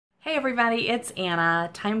Hey everybody, it's Anna.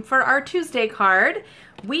 Time for our Tuesday card.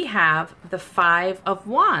 We have the Five of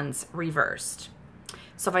Wands reversed.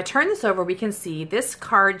 So if I turn this over, we can see this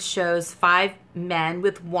card shows five men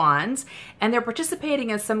with wands, and they're participating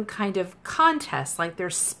in some kind of contest, like they're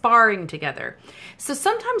sparring together. So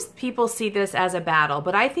sometimes people see this as a battle,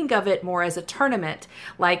 but I think of it more as a tournament,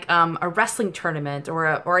 like a wrestling tournament or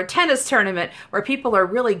a tennis tournament, where people are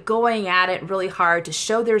really going at it really hard to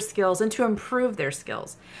show their skills and to improve their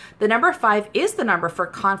skills. The number 5 is the number for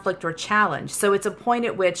conflict or challenge, so it's a point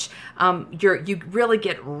at which you really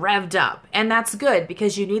get revved up, and that's good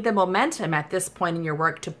because you need the momentum at this point in your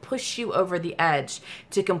work to push you over the edge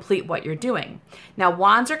to complete what you're doing. Now,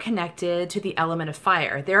 wands are connected to the element of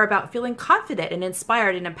fire. They're about feeling confident and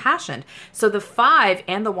inspired and impassioned. So the 5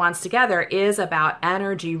 and the wands together is about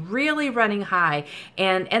energy really running high,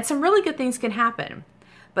 and some really good things can happen.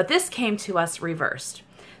 But this came to us reversed.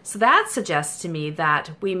 So that suggests to me that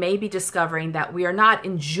we may be discovering that we are not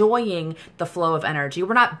enjoying the flow of energy.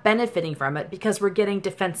 We're not benefiting from it because we're getting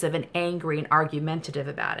defensive and angry and argumentative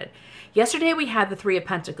about it. Yesterday we had the 3 of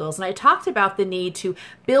Pentacles, and I talked about the need to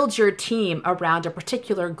build your team around a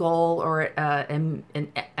particular goal or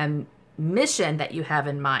a mission that you have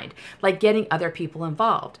in mind, like getting other people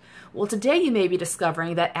involved. Well, today you may be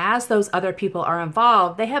discovering that as those other people are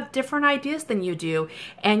involved, they have different ideas than you do,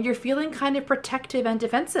 and you're feeling kind of protective and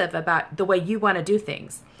defensive about the way you want to do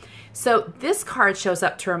things. So this card shows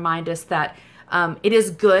up to remind us that it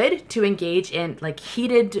is good to engage in like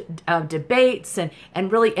heated debates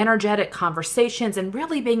and really energetic conversations and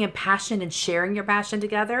really being impassioned and sharing your passion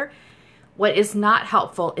together. What is not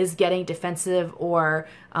helpful is getting defensive or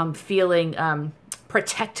feeling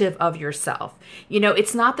protective of yourself. You know,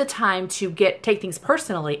 it's not the time to take things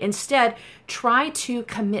personally. Instead, try to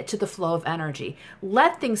commit to the flow of energy.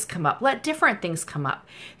 Let things come up. Let different things come up.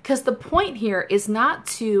 Because the point here is not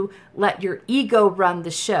to let your ego run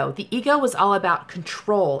the show. The ego is all about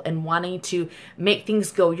control and wanting to make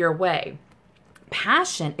things go your way.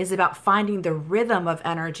 Passion is about finding the rhythm of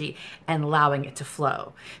energy and allowing it to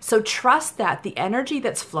flow. So trust that the energy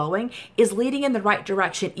that's flowing is leading in the right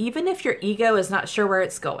direction, even if your ego is not sure where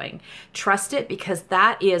it's going. Trust it, because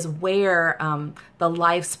that is where the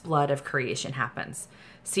life's blood of creation happens.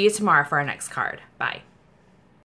 See you tomorrow for our next card. Bye.